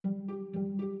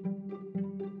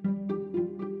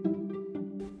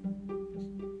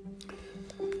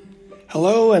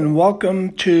Hello and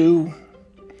welcome to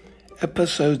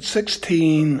episode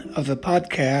 16 of the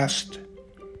podcast,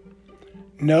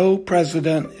 No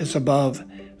President is Above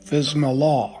FSMA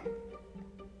Law.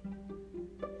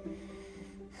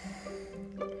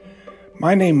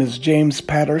 My name is James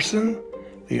Patterson,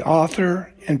 the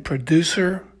author and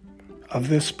producer of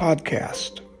this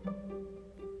podcast.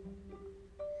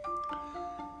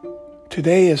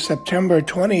 Today is September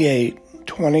 28,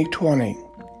 2020.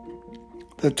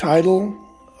 The title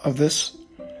of this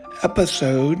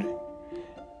episode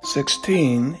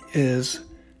 16 is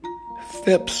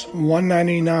FIPS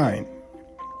 199.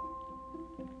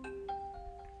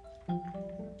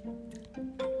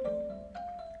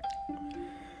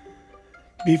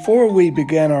 Before we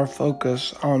begin our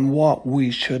focus on what we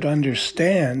should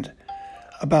understand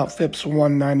about FIPS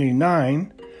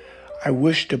 199, I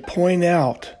wish to point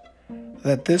out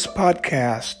that this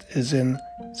podcast is in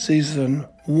Season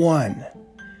 1.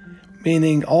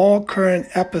 Meaning all current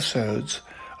episodes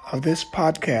of this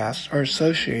podcast are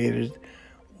associated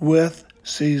with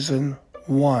Season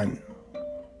 1.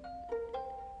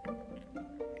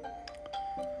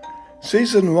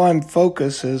 Season 1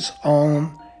 focuses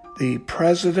on the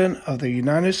President of the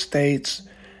United States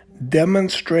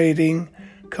demonstrating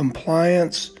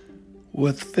compliance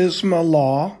with FSMA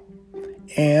law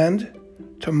and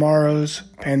tomorrow's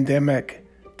pandemic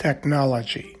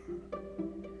technology.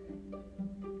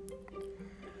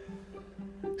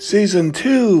 Season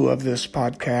 2 of this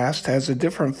podcast has a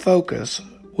different focus,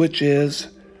 which is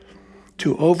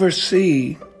to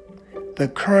oversee the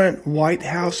current White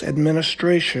House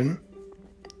administration,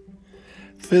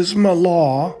 FSMA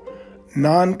law,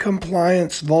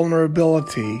 non-compliance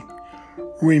vulnerability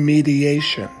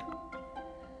remediation.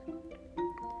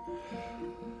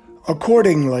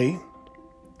 Accordingly,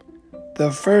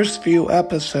 the first few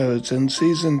episodes in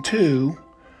Season 2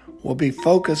 will be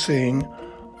focusing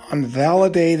on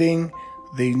validating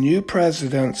the new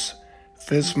president's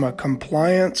FSMA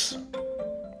compliance,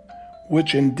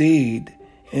 which indeed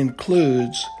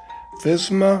includes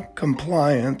FSMA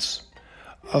compliance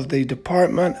of the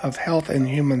Department of Health and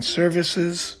Human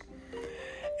Services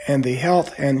and the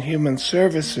Health and Human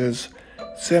Services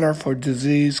Center for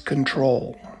Disease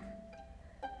Control.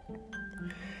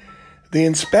 The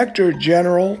Inspector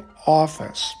General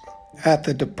Office at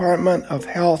the Department of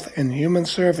Health and Human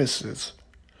Services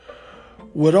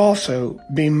would also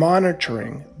be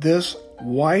monitoring this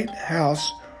White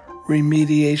House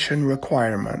remediation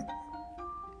requirement.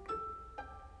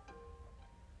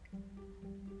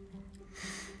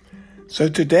 So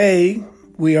today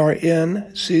we are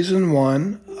in Season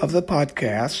 1 of the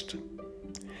podcast,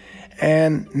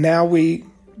 and now we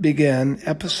begin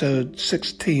episode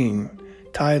 16,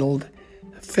 titled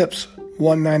FIPS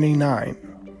 199.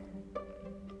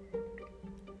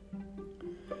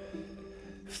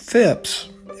 FIPS,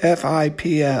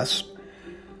 F-I-P-S,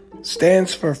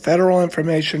 stands for Federal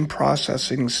Information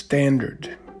Processing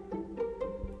Standard.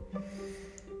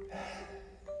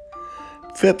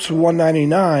 FIPS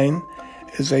 199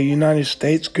 is a United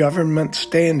States government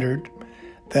standard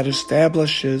that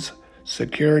establishes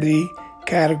security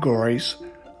categories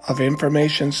of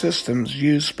information systems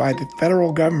used by the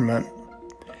federal government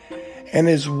and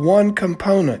is one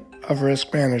component of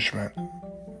risk management.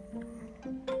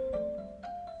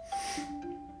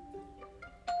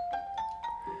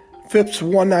 FIPS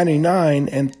 199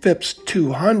 and FIPS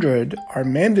 200 are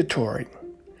mandatory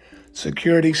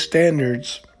security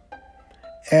standards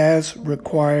as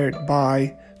required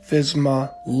by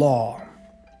FSMA law.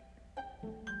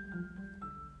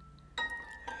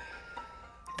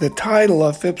 The title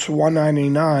of FIPS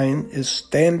 199 is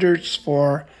Standards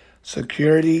for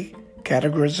Security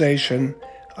Categorization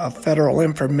of Federal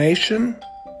Information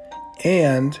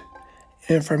and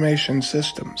Information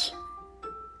Systems.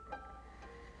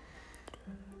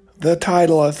 The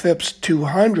title of FIPS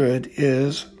 200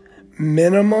 is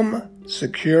Minimum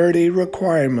Security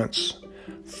Requirements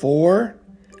for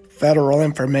Federal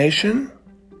Information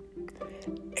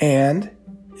and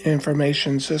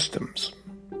Information Systems.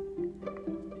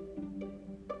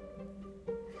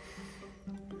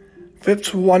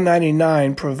 FIPS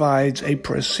 199 provides a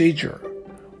procedure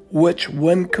which,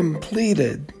 when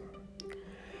completed,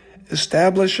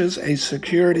 establishes a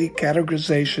security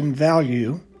categorization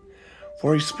value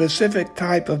for a specific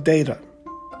type of data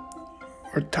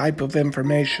or type of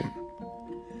information,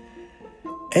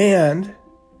 and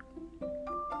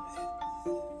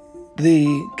the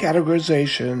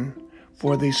categorization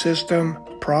for the system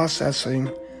processing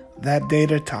that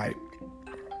data type.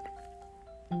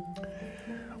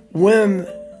 When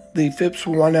the FIPS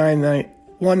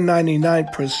 199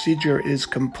 procedure is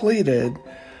completed,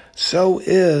 so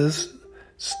is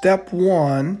Step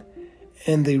 1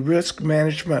 in the Risk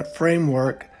Management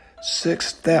Framework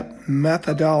 6-step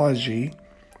methodology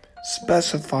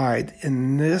specified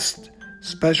in NIST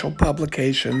Special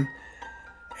Publication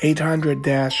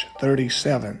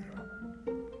 800-37.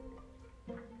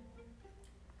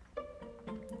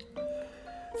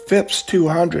 FIPS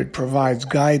 200 provides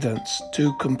guidance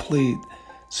to complete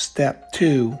Step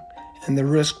 2 in the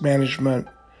Risk Management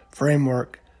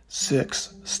Framework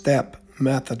 6-step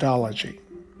methodology.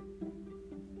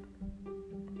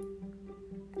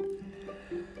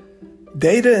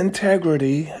 Data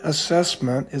integrity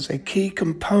assessment is a key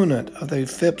component of the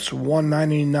FIPS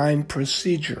 199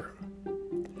 procedure.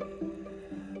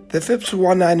 The FIPS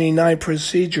 199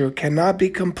 procedure cannot be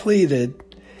completed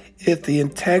if the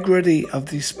integrity of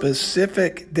the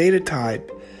specific data type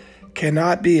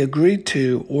cannot be agreed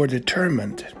to or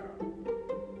determined.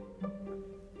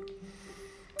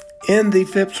 In the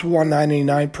FIPS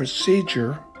 199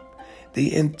 procedure,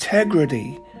 the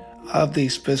integrity of the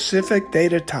specific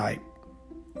data type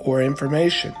or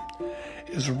information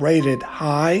is rated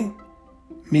high,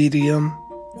 medium,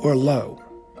 or low.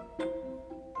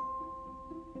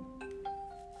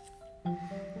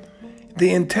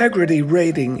 The integrity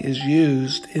rating is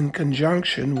used in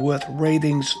conjunction with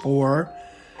ratings for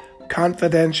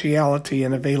confidentiality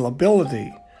and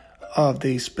availability of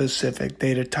the specific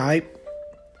data type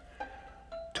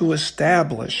to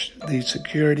establish the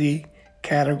security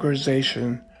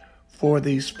categorization for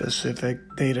the specific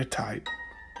data type.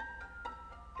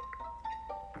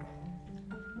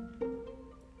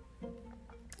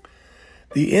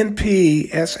 The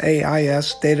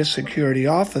NP-SAIS Data Security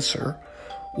Officer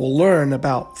will learn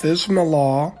about FISMA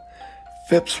law,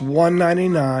 FIPS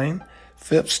 199,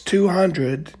 FIPS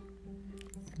 200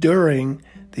 during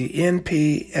the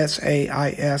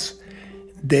NP-SAIS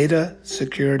Data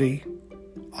Security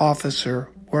Officer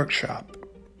workshop.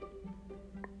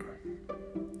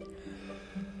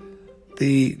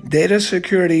 The Data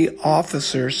Security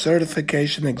Officer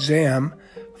certification exam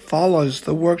follows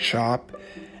the workshop,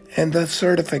 and the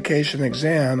certification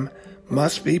exam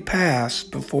must be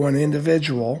passed before an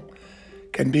individual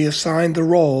can be assigned the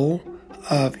role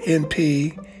of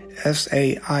NP-SAIS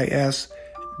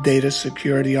Data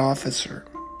Security Officer.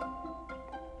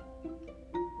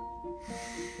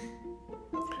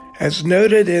 As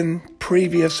noted in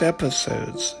previous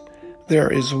episodes, there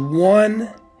is one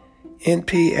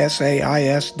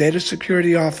NP-SAIS Data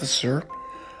Security Officer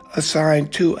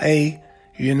assigned to a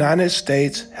United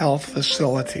States health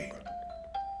facility.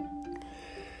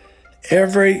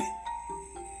 Every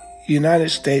United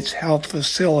States health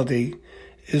facility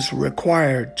is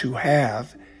required to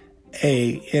have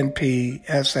a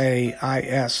NP-SAIS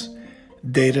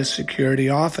Data Security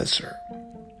Officer.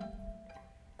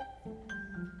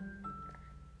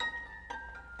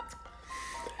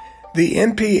 The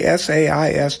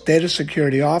NP-SAIS Data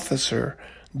Security Officer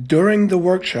during the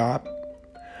workshop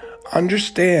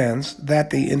understands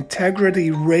that the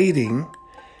integrity rating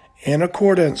in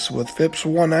accordance with FIPS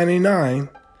 199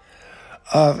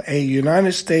 of a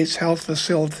United States health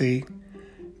facility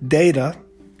data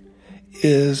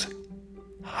is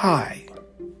high,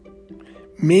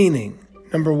 meaning,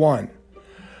 number one,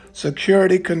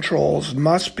 security controls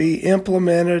must be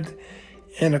implemented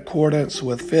in accordance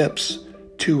with FIPS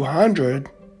 200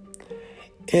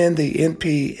 in the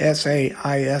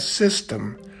NP-SAIS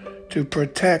system to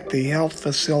protect the health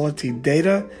facility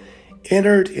data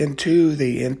entered into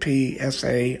the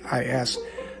NP-SAIS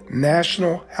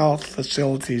National Health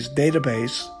Facilities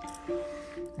Database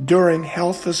during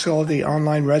health facility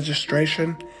online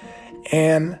registration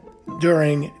and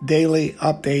during daily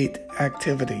update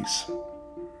activities.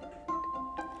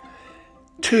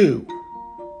 2.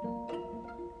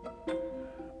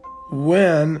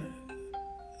 When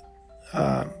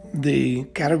the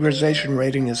categorization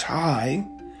rating is high,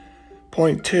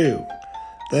 point 2,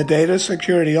 the data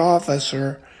security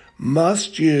officer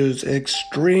must use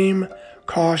extreme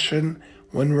caution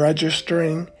when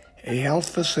registering a health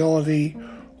facility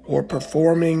or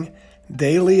performing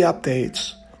daily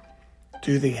updates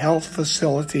to the health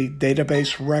facility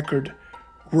database record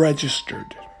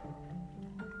registered.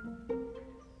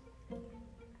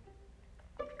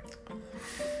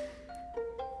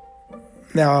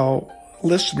 Now,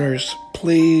 listeners,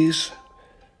 please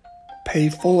pay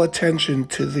full attention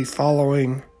to the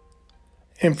following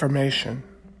information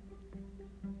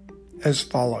as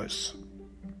follows.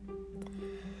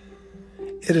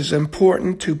 It is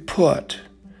important to put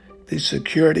the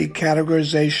security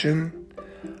categorization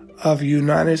of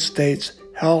United States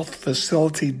health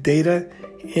facility data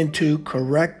into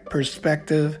correct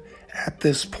perspective at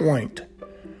this point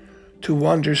to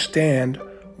understand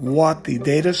what the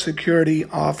data security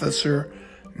officer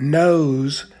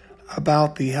knows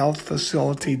about the health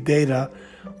facility data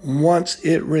once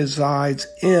it resides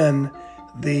in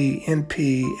the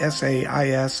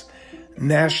NPSAIS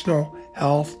National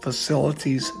Health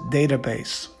Facilities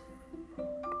Database.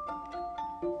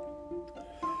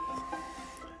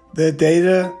 The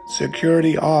data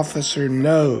security officer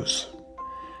knows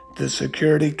the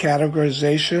security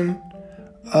categorization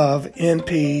of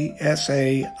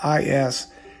NPSAIS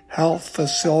health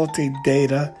facility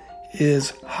data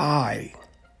is high,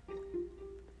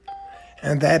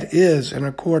 and that is in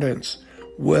accordance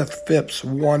with FIPS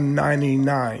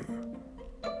 199.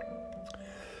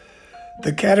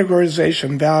 The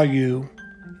categorization value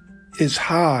is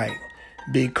high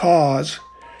because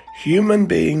human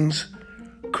beings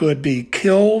could be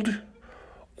killed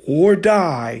or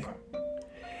die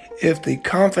if the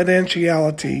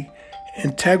confidentiality,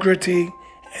 integrity,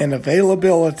 and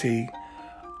availability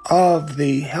of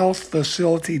the health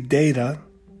facility data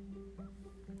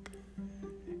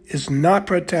is not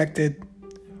protected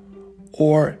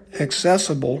or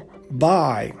accessible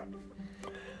by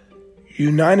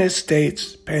United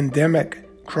States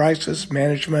pandemic crisis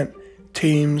management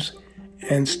teams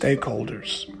and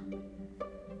stakeholders.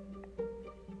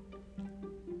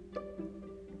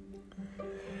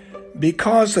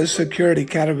 Because the security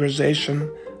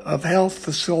categorization of health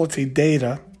facility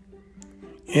data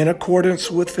in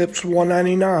accordance with FIPS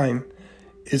 199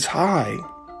 is high,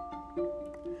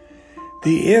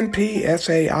 the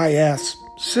NPSAIS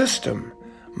system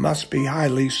must be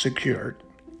highly secured,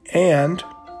 and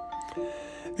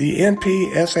the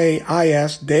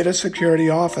NPSAIS data security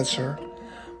officer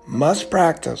must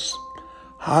practice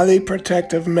highly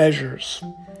protective measures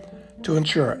to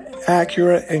ensure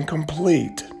accurate and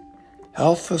complete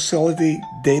health facility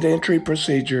data entry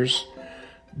procedures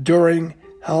during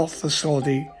health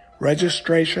facility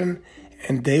registration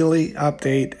and daily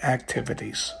update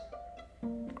activities.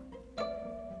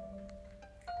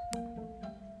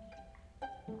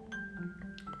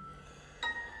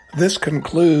 This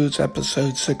concludes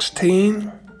episode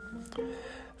 16.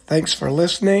 Thanks for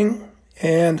listening,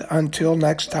 and until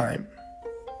next time.